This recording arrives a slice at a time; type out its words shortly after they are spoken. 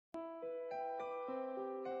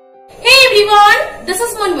everyone, this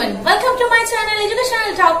is Munmun. Welcome to my channel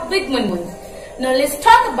Educational Talk with Munmun. Now let's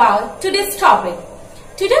talk about today's topic.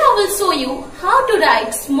 Today I will show you how to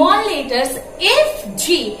write small letters F,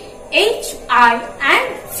 G, H, I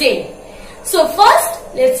and J. So first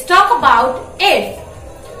let's talk about F.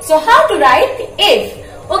 So how to write F?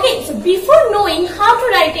 Okay, so before knowing how to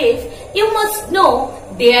write F, you must know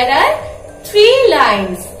there are three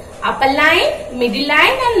lines: upper line, middle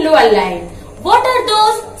line and lower line. What are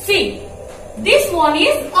those? See, this one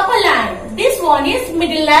is upper line, this one is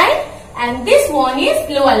middle line and this one is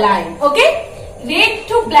lower line. Okay, red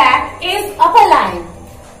to black is upper line,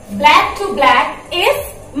 black to black is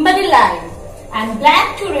middle line and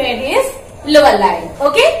black to red is lower line.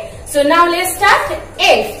 Okay, so now let's start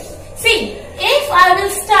F. See, F I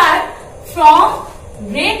will start from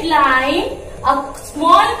red line, a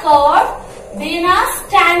small curve, then a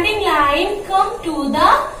standing line, come to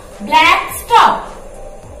the black stop,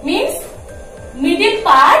 means middle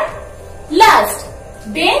part last,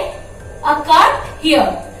 then a cut here.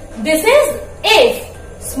 This is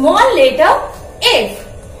F, small letter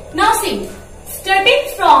F. Now see, starting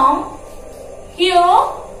from here,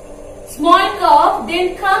 small curve,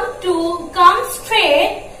 then come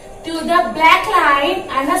straight to the black line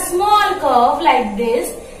and a small curve like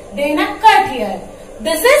this, then a cut here.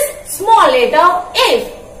 This is small letter F.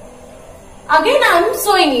 Again I am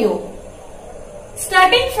showing you.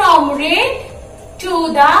 Starting from red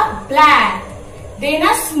to the black, then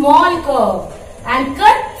a small curve and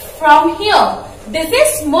cut from here. This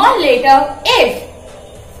is small letter F.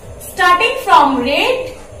 Starting from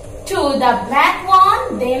red to the black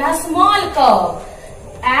one, then a small curve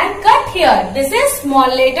and cut here. This is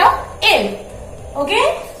small letter F.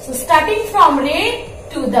 Okay, so starting from red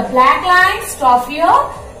to the black line, stop here,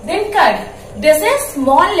 then cut. This is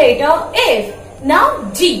small letter F.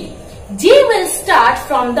 Now G. G will start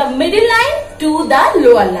from the middle line to the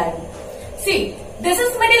lower line. See, this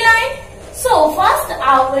is middle line. So first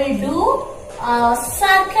I will do a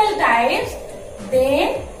circle type,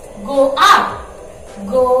 then go up,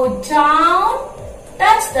 go down,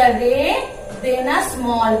 touch the red, then a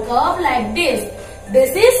small curve like this.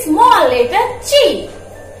 This is small letter G.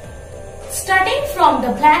 Starting from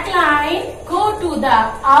the black line, go to the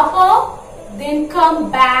upper, then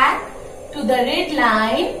come back to the red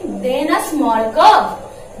line, then a small curve.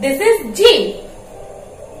 This is G.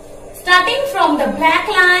 Starting from the black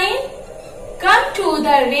line, come to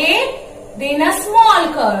the red, then a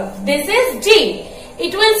small curve. This is G.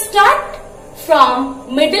 It will start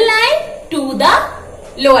from middle line to the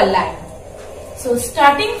lower line. So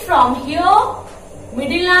starting from here,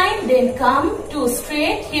 middle line, then come to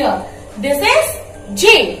straight here. This is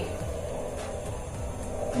J.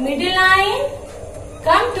 Middle line,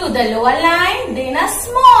 come to the lower line, then a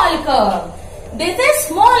small curve. This is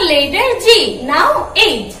small letter G. Now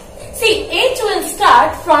H. See, H will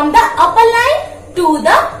start from the upper line to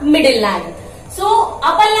the middle line. So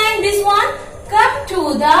upper line, this one, come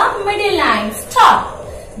to the middle line, stop.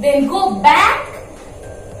 Then go back,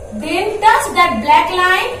 then touch that black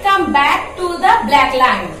line, come back to the black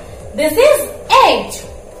line. This is H.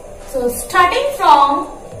 So starting from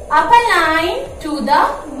upper line to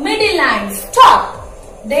the middle line, stop.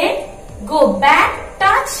 Then go back,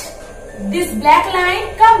 touch this black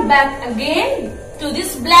line, come back again to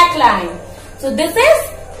this black line. So this is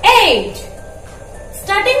H.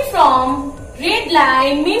 Starting from red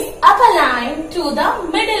line means upper line to the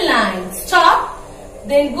middle line, stop.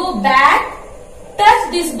 Then go back,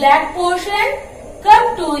 touch this black portion,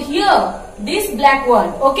 come to here, this black one.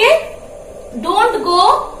 Okay, don't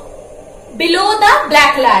go below the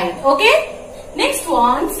black line. Okay, next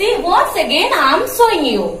one, see, once again I am showing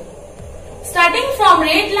you. Starting from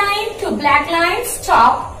red line to black line,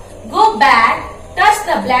 stop, go back, touch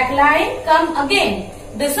the black line, come again.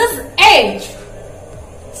 This is H.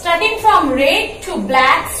 Starting from red to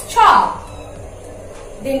black, stop,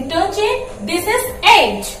 then touch it. This is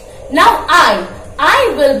H. Now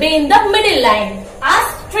I will be in the middle line,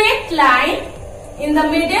 a straight line in the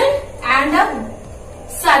middle and a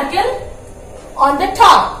circle on the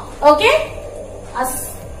top. Okay, a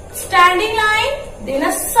standing line, then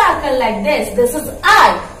a circle like this. This is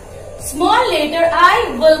I. Small letter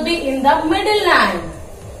I will be in the middle line.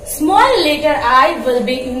 Small letter I will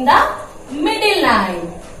be in the middle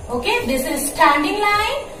line. Okay, this is standing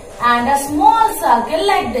line and a small circle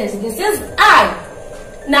like this. This is I.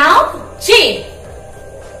 Now J.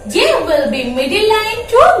 J will be middle line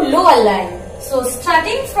to lower line. So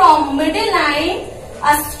starting from middle line,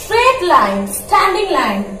 a straight line, standing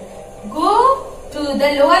line, go to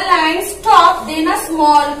the lower line, stop, then a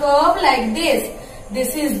small curve like this.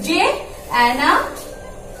 This is J and a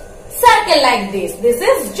circle circle like this. This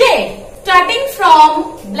is J. Starting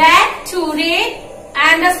from black to red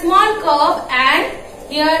and a small curve and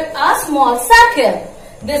here a small circle.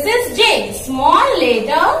 This is J. Small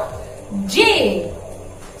letter J.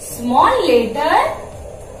 Small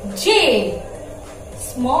letter J.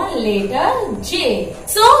 Small letter J.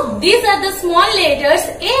 So these are the small letters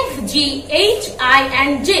F, G, H, I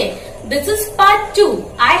and J. This is part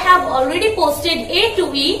 2. I have already posted A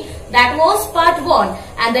to E. That was part 1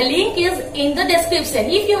 and the link is in the description.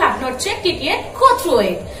 If you have not checked it yet, go through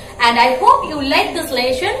it. And I hope you like this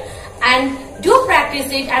lesson and do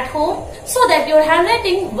practice it at home so that your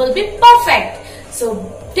handwriting will be perfect. So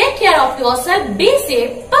take care of yourself. Be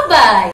safe. Bye-bye.